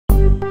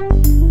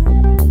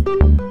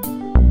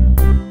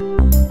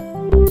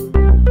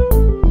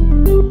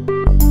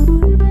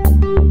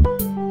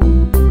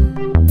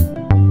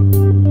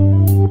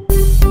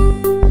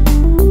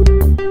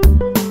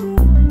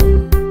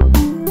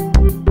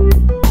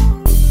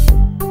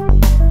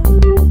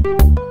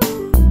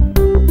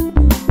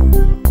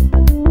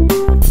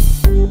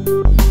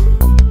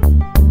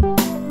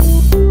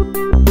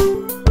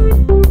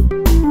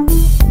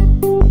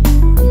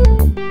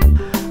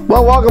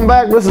Well, welcome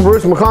back. This is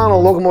Bruce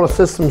McConnell, Locomotive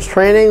Systems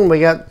Training. We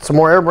got some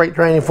more air brake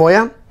training for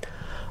you.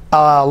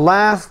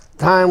 Last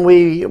time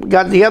we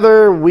got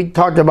together, we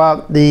talked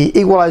about the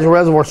equalizer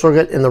reservoir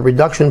circuit in the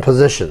reduction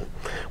position.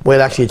 We had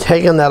actually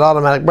taken that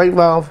automatic brake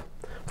valve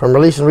from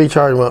release and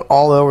recharge and went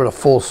all the way over to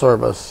full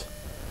service.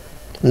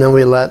 And then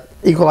we let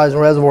equalizer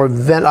reservoir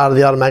vent out of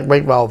the automatic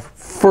brake valve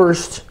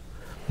first.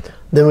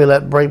 Then we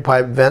let brake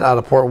pipe vent out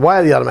of port Y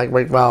of the automatic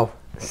brake valve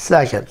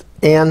second,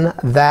 in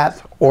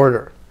that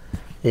order.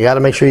 You got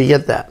to make sure you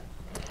get that.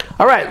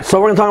 All right,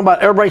 so we're going to talk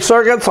about air brake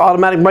circuits,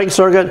 automatic brake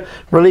circuit,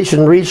 release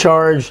and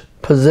recharge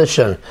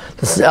position.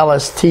 This is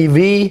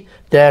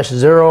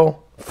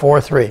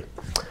LSTV-043.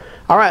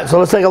 All right, so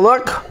let's take a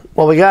look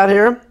what we got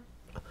here.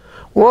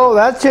 Whoa,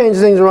 that changed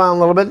things around a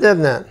little bit,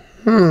 didn't it?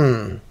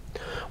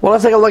 Well,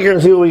 let's take a look here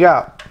and see what we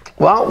got.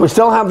 Well, we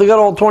still have the good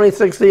old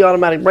 2060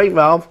 automatic brake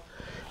valve.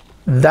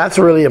 That's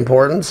really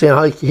important. See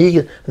how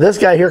this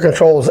guy here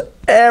controls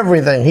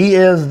everything. He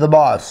is the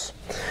boss.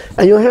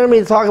 And you'll hear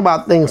me talk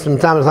about things from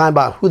time to time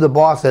about who the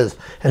boss is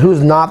and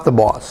who's not the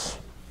boss.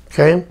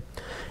 Okay?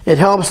 It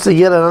helps to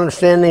get an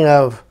understanding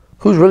of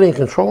who's really in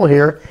control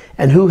here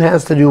and who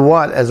has to do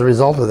what as a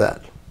result of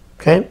that.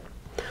 Okay?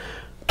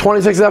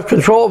 26F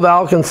control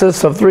valve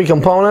consists of three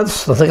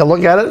components. Let's take a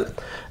look at it.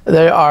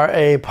 They are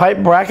a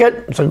pipe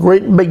bracket. It's a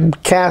great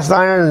big cast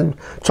iron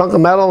chunk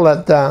of metal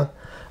that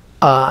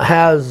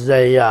has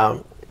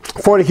a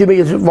 40 cubic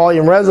inch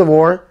volume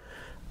reservoir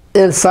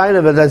inside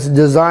of it that's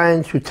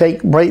designed to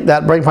take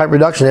that brake pipe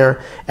reduction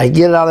air and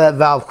get it out of that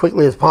valve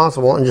quickly as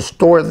possible and just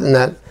store it in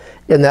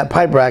that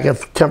pipe bracket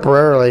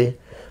temporarily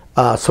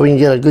so we can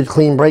get a good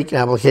clean brake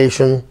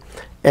application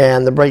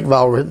and the brake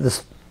valve, the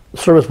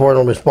service port,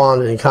 will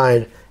respond in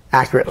kind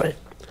accurately.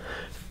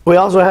 We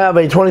also have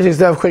a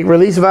 26F quick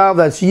release valve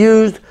that's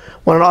used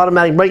when an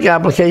automatic brake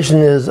application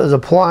is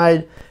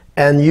applied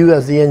and you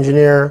as the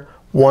engineer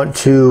want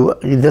to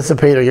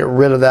dissipate or get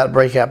rid of that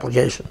brake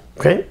application.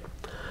 Okay.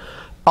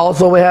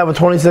 Also, we have a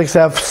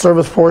 26F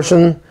service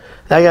portion.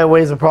 That guy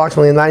weighs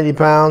approximately 90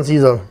 pounds.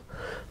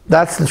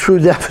 That's the true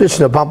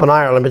definition of pump and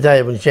iron, let me tell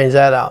you, when you change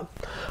that out.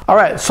 All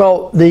right,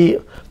 so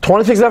the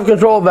 26F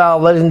control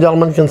valve, ladies and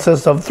gentlemen,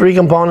 consists of three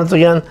components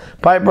again: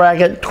 pipe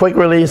bracket, quick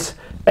release,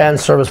 and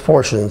service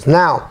portions.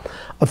 Now,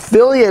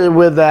 affiliated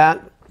with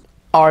that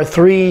are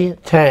three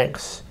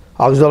tanks: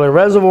 auxiliary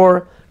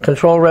reservoir,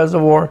 control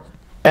reservoir,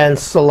 and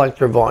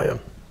selector volume.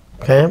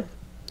 Okay?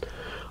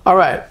 All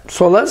right,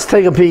 so let's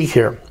take a peek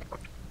here.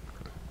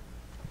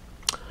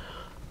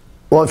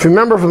 Well, if you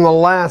remember from the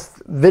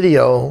last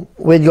video,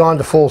 we'd gone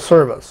to full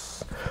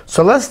service.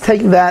 So let's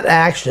take that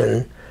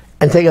action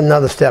and take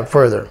another step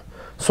further.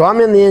 So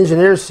I'm in the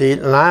engineer's seat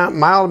and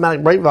my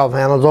automatic brake valve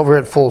handle is over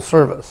here at full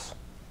service.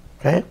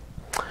 Okay?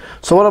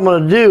 So what I'm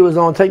going to do is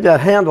I'm going to take that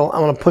handle,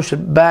 I'm going to push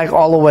it back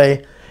all the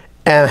way,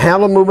 and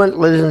handle movement,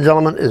 ladies and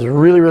gentlemen, is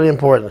really, really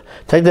important.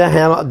 Take that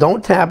handle,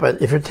 don't tap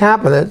it. If you're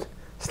tapping it,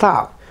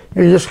 stop.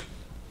 You're just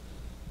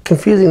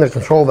confusing the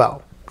control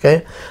valve.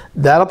 Okay?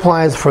 That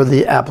applies for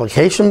the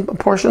application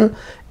portion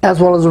as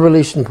well as the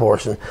releasing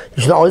portion.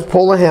 You should always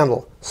pull the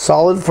handle,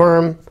 solid,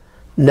 firm,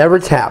 never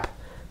tap.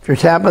 If you're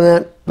tapping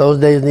it, those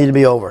days need to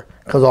be over,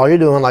 because all you're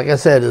doing, like I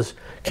said, is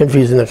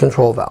confusing the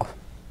control valve,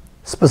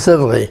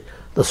 specifically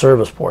the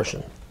service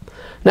portion.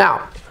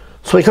 Now,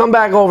 so we come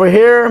back over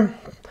here.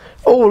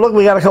 Oh, look,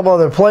 we got a couple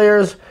other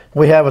players.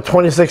 We have a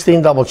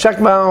 2016 double check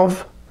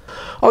valve.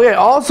 Okay,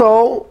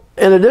 also,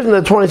 in addition to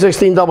the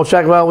 2016 double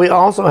check valve, we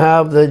also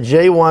have the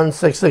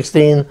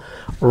J1616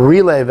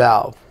 relay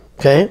valve.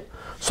 Okay,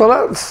 so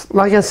that's,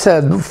 like I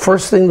said, the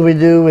first thing we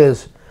do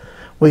is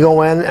we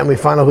go in and we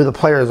find out who the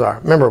players are.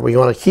 Remember, we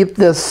want to keep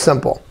this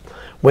simple.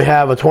 We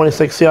have a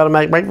 26C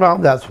automatic brake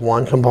valve, that's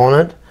one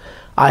component.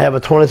 I have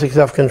a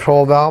 26F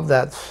control valve,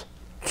 that's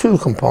two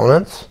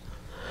components.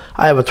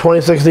 I have a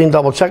 2016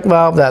 double check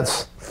valve,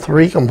 that's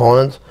three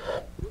components.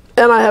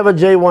 And I have a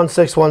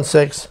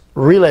J1616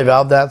 relay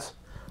valve, that's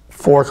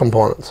four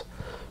components.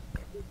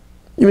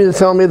 You mean to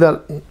tell me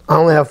that I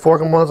only have four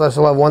components, I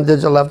still have one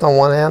digit left on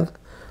one hand?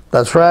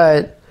 That's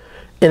right.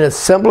 In its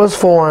simplest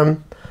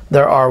form,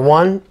 there are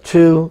 1,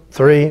 2,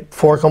 3,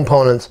 4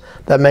 components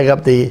that make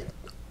up the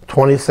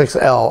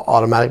 26L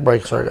automatic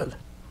brake circuit.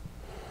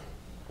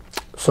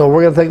 So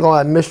we're going to take all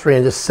that mystery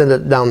and just send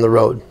it down the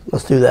road.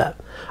 Let's do that.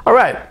 All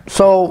right,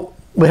 so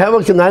we have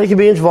a 90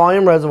 cubic inch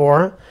volume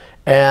reservoir,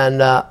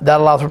 and that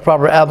allows for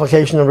proper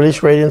application and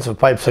release gradients of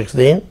pipe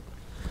 16.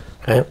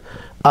 Okay.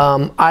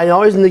 I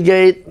always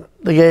negate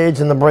the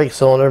gauge and the brake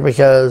cylinder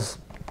because,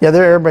 yeah,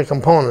 they're air brake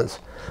components,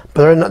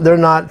 but they're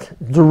not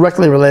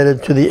directly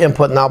related to the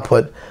input and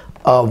output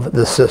of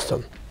the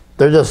system.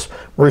 They're just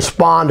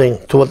responding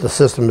to what the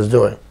system is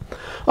doing.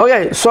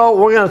 Okay, so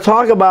we're going to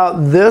talk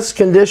about this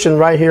condition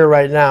right here,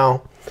 right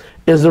now,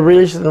 is the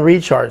release and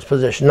recharge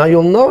position. Now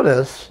you'll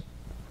notice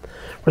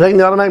we're taking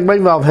the automatic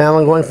brake valve handle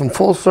and going from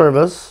full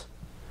service.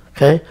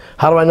 Okay,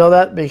 how do I know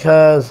that?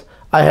 Because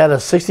I had a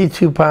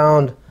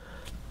 62-pound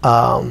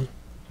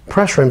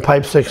pressure in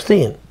pipe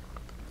 16.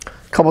 A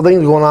couple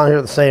things going on here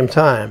at the same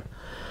time.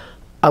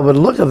 I would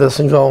look at this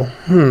and go,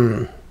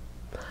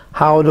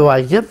 how do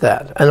I get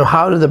that? And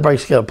how do the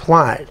brakes get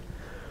applied?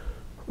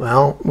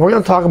 Well, we're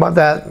going to talk about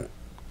that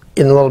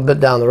in a little bit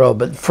down the road.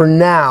 But for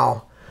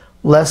now,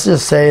 let's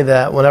just say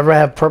that whenever I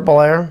have purple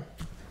air,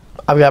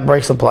 I've got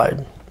brakes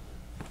applied.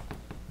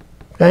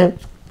 Okay?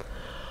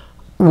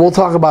 We'll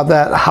talk about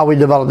that, how we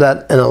develop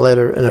that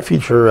in a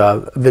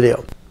future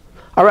video.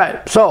 All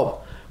right,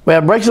 so we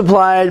have brakes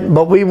applied,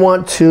 but we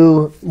want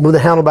to move the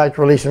handle back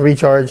to release and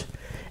recharge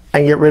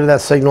and get rid of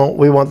that signal.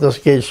 We want this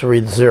gauge to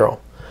read 0.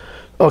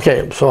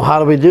 Okay, so how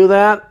do we do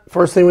that?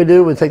 First thing we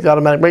do, we take the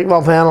automatic brake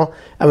valve handle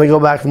and we go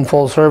back from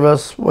full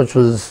service, which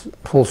was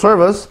full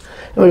service,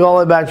 and we go all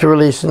the way back to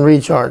release and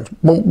recharge.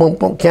 Boom, boom,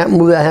 boom. Can't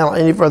move that handle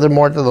any further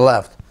more to the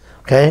left.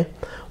 Okay?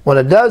 When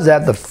it does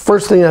that, the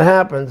first thing that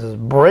happens is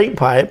brake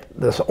pipe,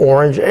 this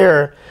orange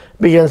air,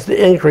 begins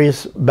to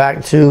increase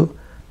back to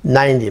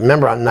 90.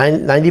 Remember,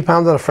 90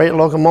 pounds on a freight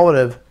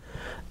locomotive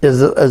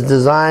is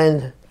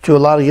designed to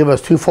allow to give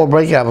us 2 full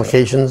brake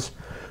applications,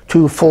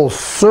 2 full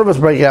service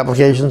brake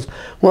applications,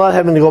 without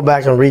having to go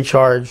back and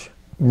recharge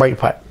brake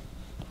pipe.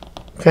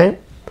 Okay?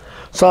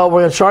 So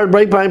we're going to charge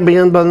brake pipe,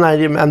 begin by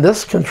 90, and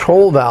this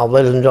control valve,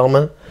 ladies and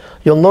gentlemen,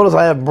 you'll notice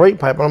I have brake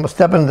pipe, and I'm going to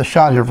step into the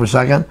shot here for a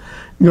second.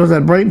 You notice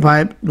that brake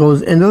pipe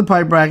goes into the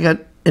pipe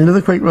bracket, into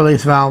the quick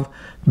release valve,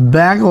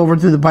 back over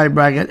to the pipe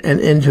bracket, and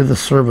into the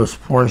service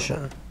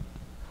portion.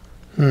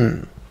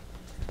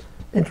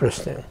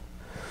 Interesting.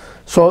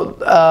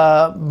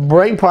 So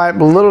brake pipe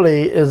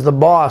literally is the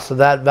boss of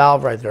that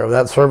valve right there, of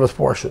that service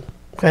portion.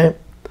 Okay?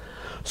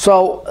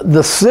 So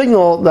the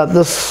signal that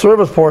this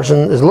service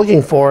portion is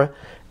looking for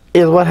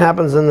is what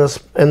happens in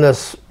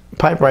this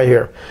pipe right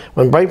here.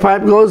 When brake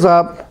pipe goes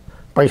up,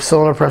 brake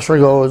cylinder pressure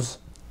goes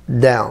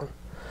down.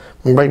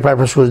 When brake pipe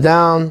pressure goes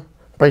down,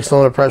 brake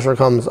cylinder pressure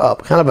comes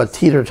up. Kind of a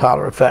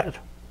teeter-totter effect.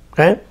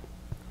 Okay?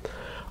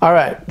 All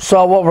right,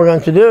 so what we're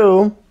going to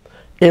do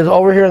is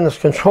over here in this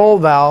control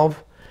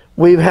valve,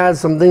 we've had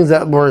some things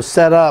that were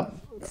set up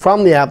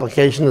from the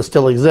application that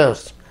still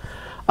exist.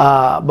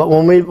 But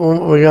what we're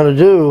going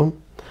to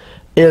do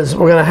is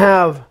we're going to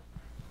have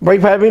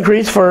brake pipe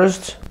increase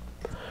first,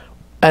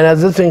 and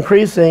as it's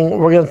increasing,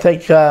 we're going to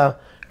take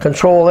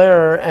control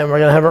air and we're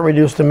going to have it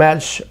reduced to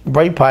match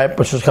brake pipe,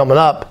 which is coming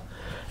up.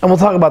 And we'll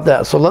talk about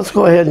that. So let's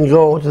go ahead and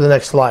go to the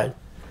next slide.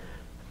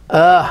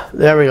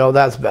 There we go,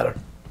 that's better.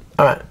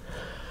 All right.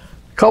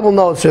 Couple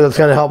notes here that's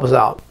going to help us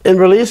out. In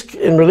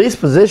release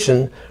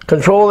position,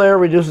 control air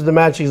reduces to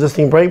match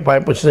existing brake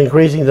pipe, which is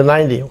increasing to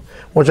 90,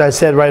 which I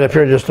said right up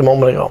here just a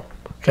moment ago.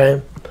 Okay.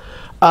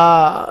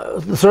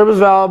 The service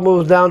valve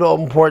moves down to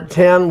open port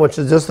 10, which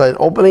is just an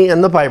opening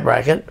in the pipe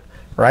bracket,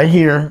 right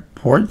here,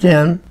 port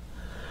 10.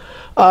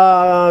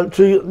 To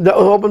the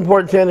open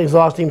port 10,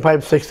 exhausting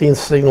pipe 16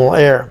 signal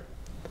air.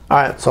 All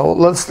right, so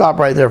let's stop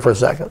right there for a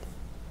second.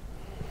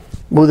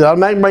 Move the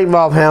automatic brake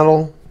valve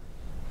handle.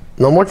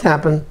 No more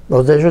tapping.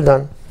 Those days are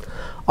done.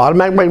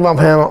 Automatic brake valve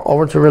handle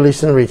over to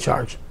release and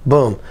recharge.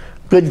 Boom.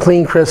 Good,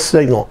 clean, crisp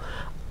signal.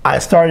 I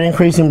started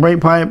increasing brake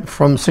pipe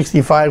from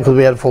 65 because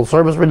we had full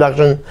service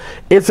reduction.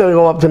 It's going to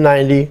go up to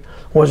 90,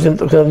 which is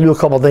going to do a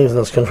couple things in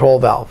this control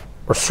valve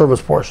or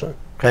service portion.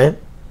 Okay.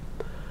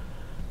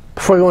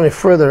 Before I go any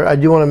further, I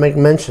do want to make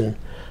mention.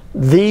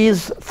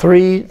 These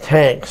 3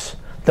 tanks.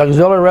 The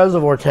auxiliary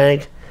reservoir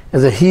tank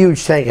is a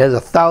huge tank. It has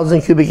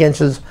 1,000 cubic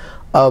inches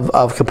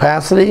of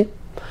capacity.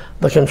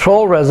 The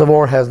control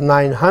reservoir has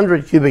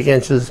 900 cubic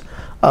inches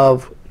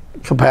of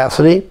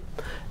capacity,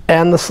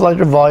 and the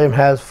selector volume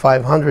has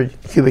 500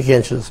 cubic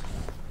inches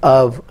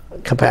of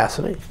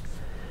capacity.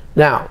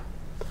 Now,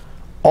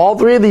 all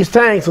 3 of these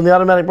tanks, when the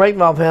automatic brake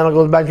valve handle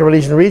goes back to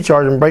release and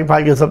recharge and brake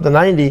pipe gets up to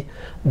 90,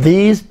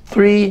 these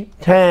 3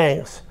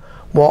 tanks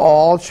will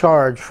all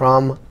charge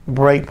from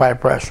brake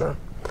pipe pressure.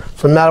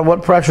 So no matter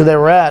what pressure they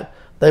were at,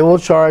 they will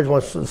charge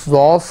once it's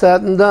all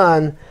said and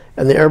done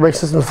and the air brake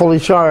system is fully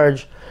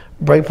charged.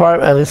 Brake pipe,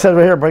 and it says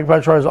right here, brake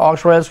pipe charges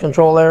aux res,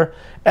 control air,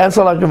 and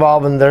selector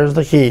valve, and there's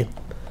the key.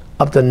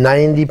 Up to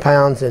 90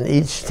 pounds in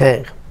each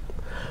tank.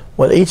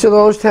 When each of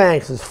those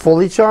tanks is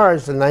fully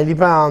charged to 90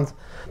 pounds,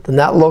 then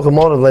that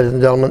locomotive, ladies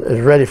and gentlemen,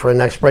 is ready for a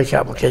next brake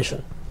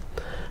application.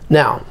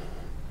 Now,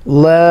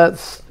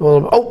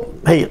 oh,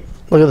 hey,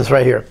 look at this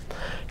right here.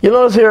 You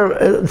notice here,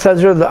 it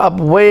says here, the up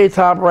way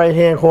top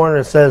right-hand corner,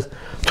 it says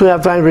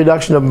 2.5 times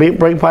reduction of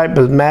brake pipe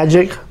is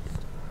magic.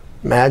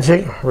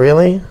 Magic?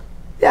 Really?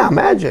 Yeah,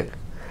 magic.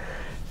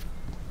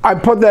 I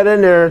put that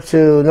in there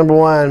to, number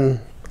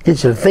one,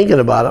 get you thinking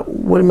about it.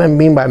 What do I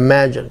mean by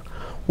magic?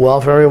 Well,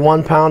 for every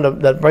 1 pound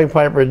of that brake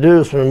pipe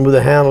reduced when we move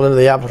the handle into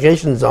the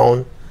application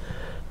zone,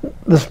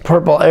 this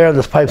purple air,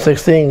 this pipe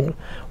 16,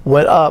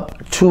 went up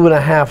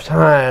 2.5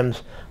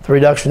 times the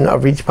reduction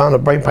of each pound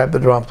of brake pipe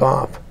that dropped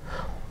off.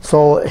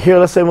 So here,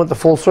 let's say we went to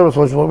full service,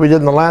 which is what we did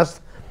in the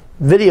last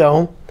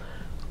video.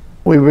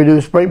 We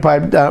reduced brake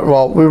pipe down,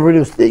 well, we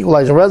reduced the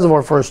equalizer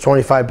reservoir first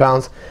 25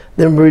 pounds,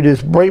 then we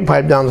reduced brake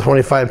pipe down to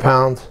 25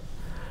 pounds.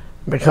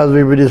 Because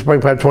we reduced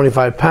brake pipe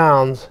 25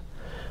 pounds,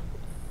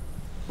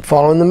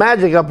 following the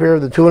magic up here,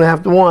 the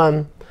 2.5 to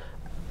 1,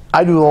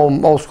 I do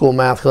old school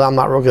math because I'm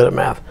not real good at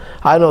math.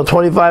 I know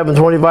 25 and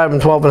 25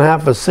 and 12 and a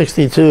half is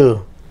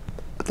 62.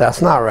 But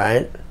that's not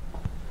right.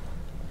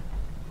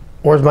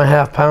 Where's my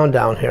half pound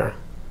down here?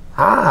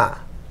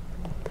 Ah.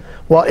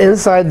 Well,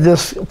 inside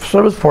this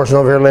service portion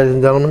over here, ladies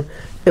and gentlemen,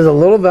 is a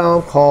little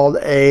valve called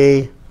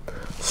a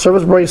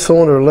service brake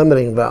cylinder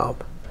limiting valve.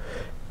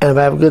 And if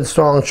I have a good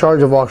strong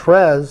charge of aux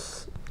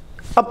res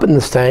up in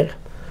this tank,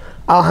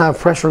 I'll have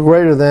pressure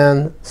greater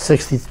than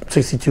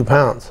 62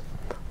 pounds.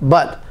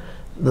 But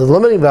the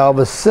limiting valve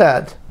is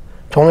set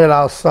to only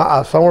allow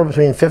somewhere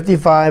between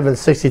 55 and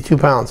 62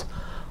 pounds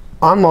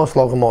on most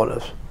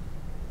locomotives.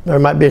 There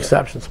might be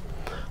exceptions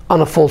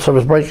on a full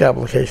service brake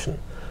application.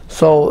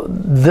 So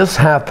this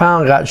half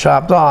pound got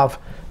chopped off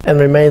and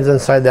remains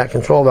inside that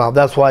control valve.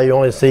 That's why you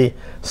only see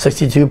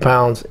 62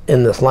 pounds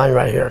in this line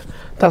right here.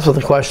 That's what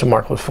the question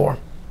mark was for.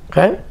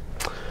 Okay?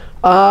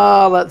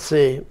 Let's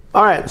see.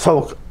 All right,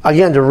 so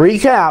again, to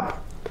recap,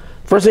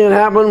 first thing that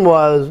happened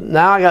was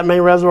now I got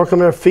main reservoir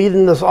coming here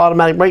feeding this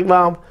automatic brake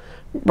valve.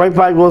 Brake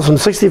pipe goes from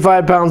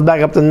 65 pounds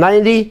back up to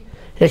 90.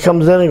 It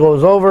comes in and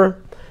goes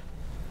over.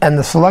 And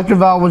the selector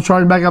valve will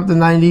charge back up to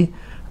 90.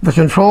 The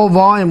control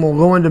volume will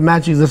go in to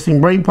match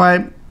existing brake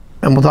pipe,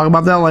 and we'll talk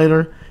about that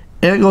later.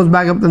 It goes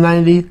back up to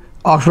 90.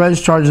 Aux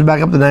res charges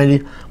back up to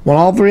 90. When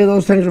all three of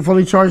those tanks are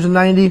fully charged to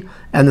 90,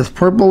 and this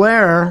purple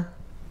air,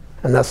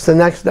 and that's the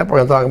next step we're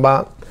going to talk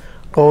about,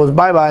 goes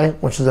bye-bye,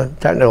 which is a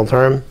technical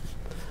term,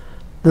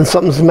 then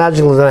something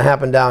magical is going to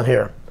happen down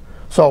here.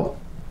 So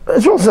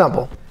it's real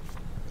simple.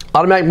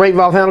 Automatic brake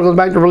valve handle goes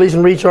back to release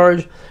and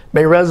recharge.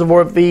 Main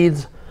reservoir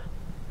feeds.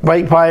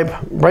 Brake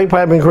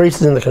pipe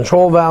increases in the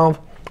control valve.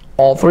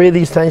 All three of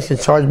these tanks can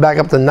charge back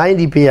up to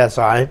 90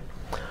 psi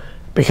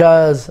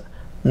because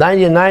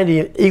 90 and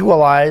 90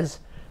 equalize.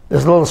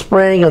 This little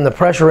spring and the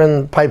pressure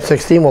in pipe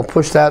 16 will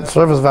push that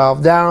service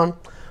valve down,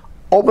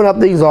 open up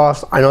the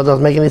exhaust. I know it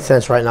doesn't make any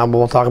sense right now, but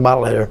we'll talk about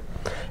it later.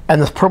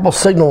 And this purple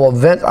signal will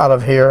vent out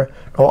of here,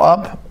 go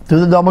up through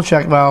the double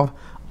check valve,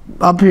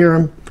 up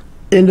here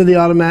into the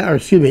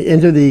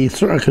into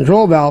the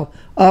control valve,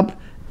 up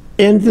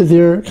into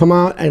here, come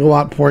out and go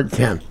out port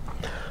 10.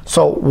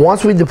 So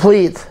once we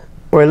deplete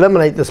or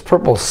eliminate this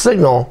purple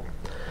signal,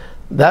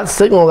 that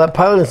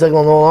piloting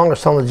signal no longer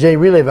is telling the J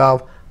relay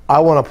valve, I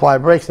want to apply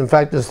brakes. In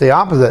fact, it's the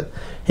opposite.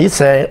 He's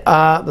saying,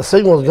 the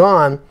signal is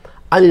gone.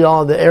 I need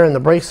all of the air in the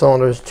brake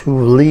cylinders to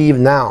leave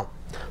now.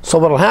 So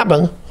what'll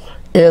happen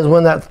is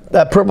when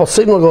that purple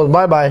signal goes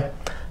bye-bye,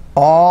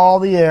 all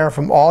the air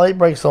from all 8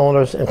 brake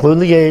cylinders, including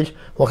the gauge,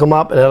 will come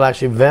up and it'll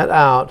actually vent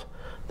out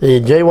the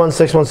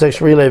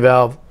J1616 relay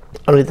valve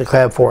underneath the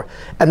cab 4.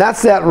 And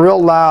that's that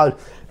real loud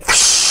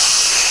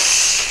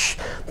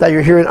that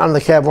you're hearing under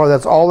the cab 4.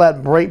 That's all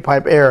that brake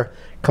pipe air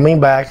coming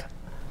back.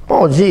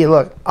 Oh gee,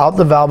 look, out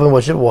the valve in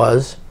which it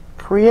was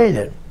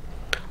created.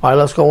 All right,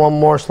 let's go one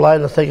more slide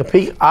and let's take a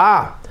peek.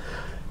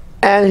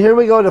 And here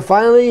we go to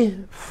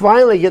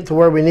finally get to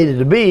where we needed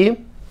to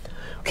be.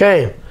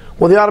 Okay,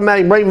 with the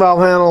automatic brake valve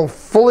handle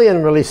fully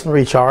in release and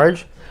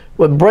recharge,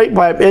 with brake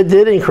pipe it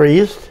did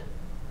increase,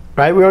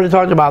 right? We already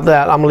talked about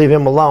that. I'm gonna leave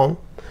him alone.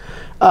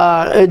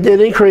 It did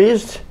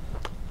increase.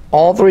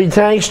 All 3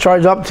 tanks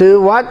charge up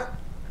to what?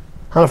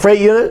 On a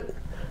freight unit,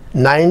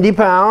 90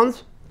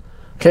 pounds.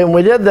 Okay, when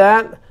we did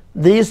that,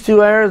 these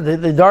 2 airs,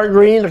 the dark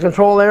green, the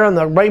control air, and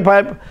the brake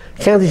pipe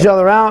cancel each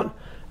other out.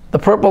 The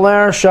purple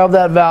air shoved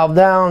that valve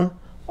down.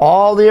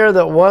 All the air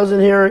that was in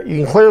here,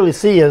 you can clearly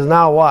see is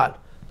now what?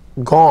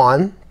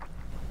 Gone.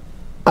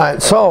 All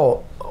right,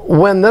 so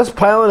when this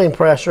piloting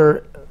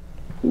pressure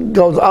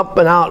goes up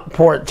and out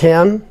port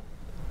 10,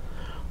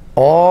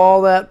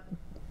 all that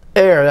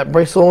air, that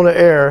brake cylinder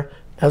air,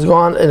 has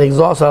gone and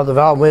exhausted out of the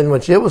valve in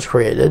which it was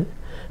created,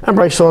 and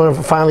brake cylinder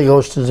finally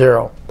goes to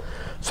 0.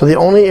 So the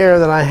only air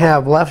that I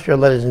have left here,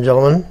 ladies and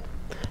gentlemen,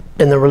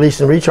 in the release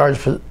and recharge,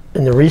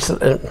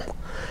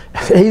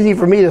 easy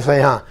for me to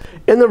say, huh?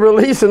 In the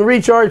release and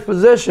recharge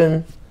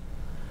position,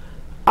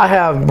 I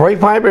have brake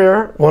pipe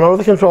air going over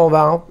the control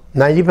valve,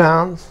 90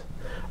 pounds,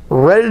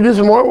 ready to do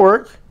some more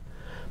work.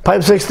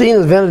 Pipe 16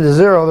 is vented to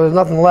 0. There's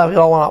nothing left. It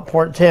all went out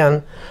port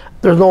 10.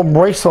 There's no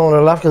brake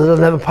cylinder left because it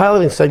doesn't have a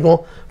piloting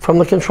signal from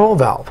the control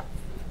valve.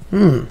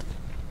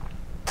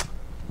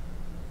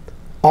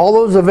 All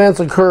those events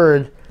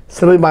occurred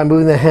simply by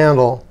moving the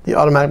handle, the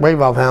automatic brake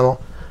valve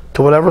handle,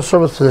 to whatever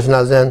service position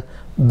I was in,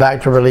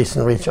 back to release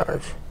and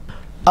recharge.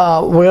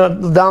 Down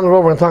the road,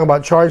 we're going to talk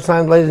about charge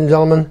times, ladies and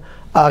gentlemen,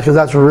 because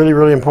that's really,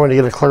 really important to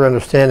get a clear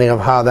understanding of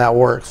how that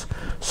works,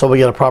 so we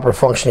get a proper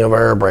functioning of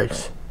our air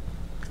brakes.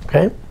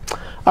 Okay?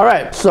 All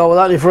right, so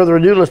without any further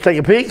ado, let's take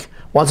a peek.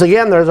 Once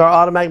again, there's our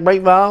automatic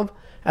brake valve.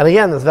 And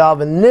again, this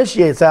valve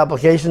initiates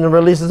application and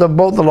releases of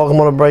both the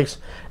locomotive brakes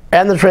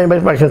and the train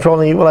brakes by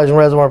controlling equalizing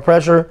reservoir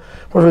pressure,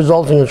 which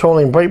results in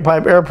controlling brake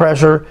pipe air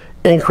pressure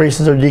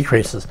increases or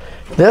decreases.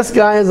 This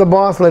guy is the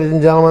boss, ladies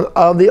and gentlemen,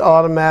 of the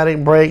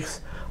automatic brakes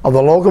of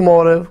the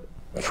locomotive,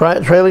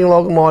 trailing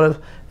locomotive,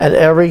 and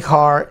every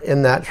car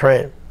in that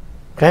train.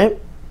 Okay?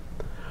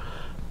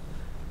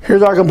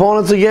 Here's our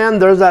components again.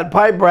 There's that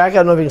pipe bracket. I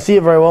don't know if you can see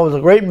it very well. It's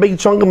a great big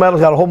chunk of metal.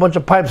 It's got a whole bunch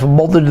of pipes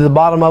bolted to the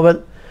bottom of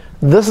it.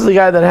 This is the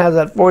guy that has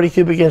that 40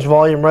 cubic inch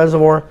volume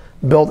reservoir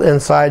built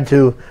inside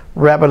to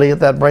rapidly get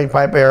that brake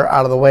pipe air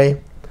out of the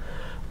way.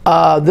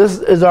 This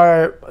is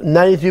our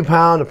 92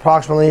 pound,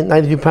 approximately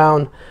 92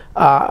 pound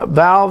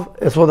valve.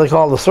 It's what they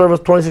call the service,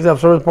 26F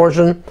service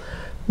portion.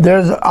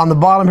 There's on the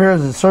bottom here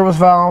is the service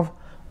valve.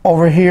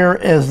 Over here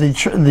is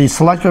the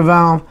selector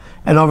valve,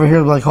 and over here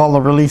is what they call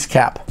the release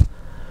cap.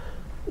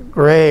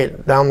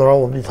 Great. Down the road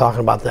we'll be talking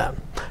about that.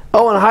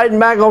 Oh, and hiding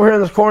back over here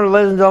in this corner,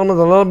 ladies and gentlemen,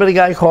 is a little bitty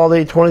guy called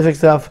a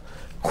 26F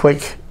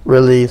quick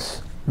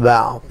release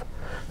valve.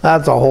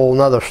 That's a whole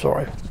nother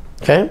story.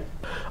 Okay?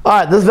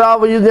 Alright, this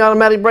valve we use in the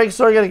automatic brake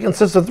circuit. It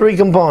consists of three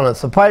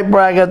components: the pipe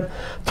bracket,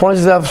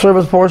 26F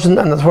service portion,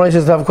 and the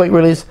 26F quick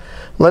release.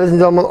 Ladies and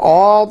gentlemen,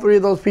 all three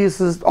of those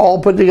pieces,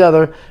 all put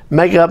together,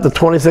 make up the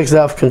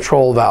 26F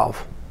control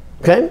valve.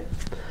 Okay?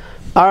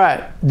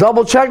 Alright,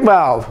 double check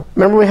valve.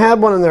 Remember we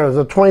had one in there. It was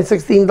a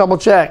 2016 double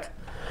check.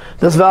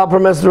 This valve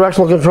permits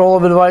directional control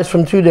of a device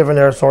from two different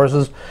air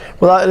sources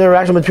without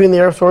interaction between the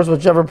air source,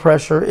 whichever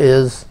pressure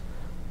is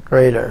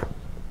greater.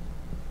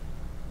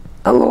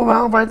 That little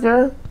valve right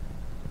there?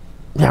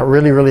 Yeah,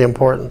 really, really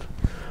important.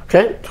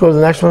 Okay, let's go to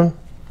the next one.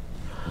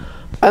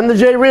 And the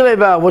J relay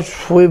valve,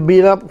 which we've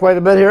beat up quite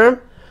a bit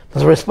here.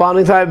 It's a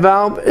responding type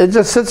valve. It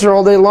just sits there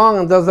all day long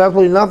and does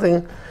absolutely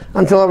nothing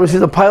until it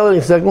receives a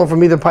piloting signal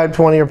from either pipe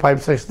 20 or pipe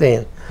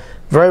 16.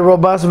 Very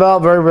robust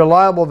valve, very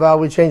reliable valve.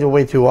 We change it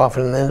way too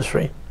often in the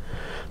industry.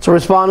 It's a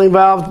responding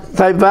valve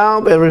type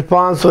valve. It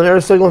responds to an air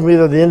signal from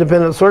either the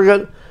independent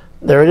circuit,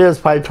 there it is,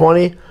 pipe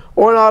 20,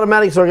 or an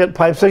automatic circuit,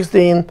 pipe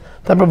 16,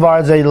 that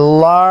provides a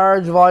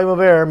large volume of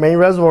air, main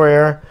reservoir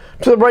air,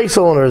 to the brake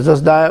cylinders.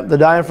 This the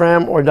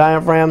diaphragm or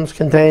diaphragms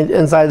contained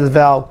inside this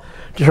valve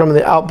determine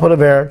the output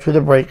of air to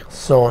the brake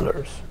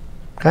cylinders.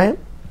 Okay?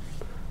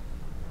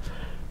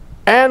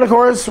 And of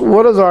course,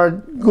 what is our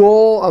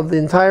goal of the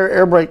entire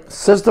air brake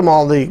system?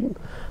 All the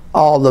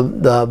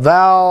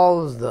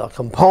valves, the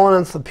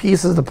components, the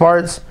pieces, the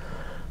parts,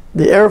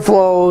 the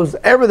airflows,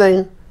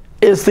 everything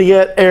is to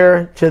get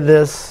air to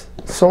this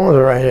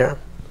cylinder right here.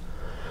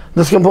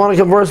 This component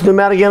converts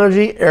pneumatic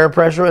energy, air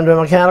pressure, into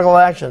mechanical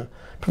action.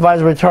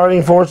 Provides a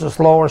retarding force to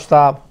slow or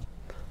stop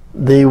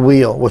the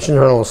wheel, which in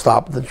turn will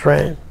stop the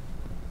train.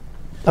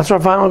 That's our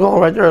final goal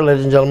right there,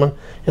 ladies and gentlemen,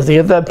 is to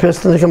get that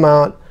piston to come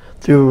out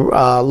through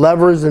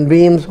levers and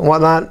beams and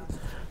whatnot,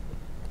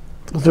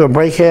 through a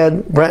brake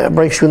head,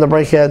 brake shoe in the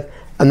brake head,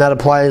 and that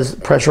applies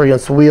pressure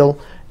against the wheel,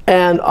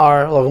 and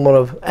our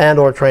locomotive and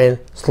or train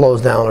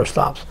slows down or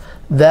stops.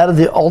 That is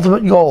the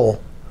ultimate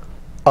goal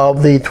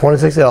of the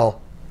 26L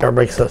air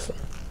brake system.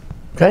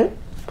 Okay?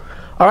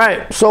 All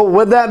right, so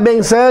with that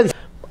being said,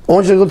 I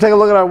want you to go take a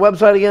look at our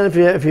website again if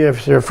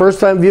you're a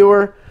first-time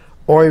viewer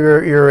or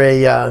you're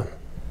a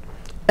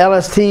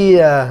LST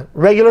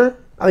regular.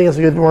 I think that's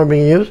a good word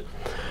being used.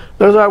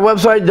 There's our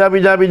website,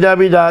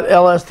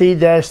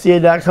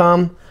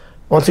 www.lst-ca.com.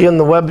 Once again,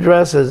 the web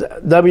address is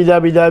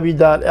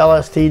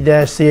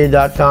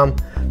www.lst-ca.com.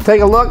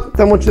 Take a look,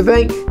 tell me what you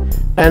think,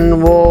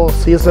 and we'll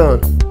see you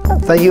soon.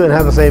 Thank you and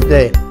have a safe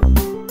day.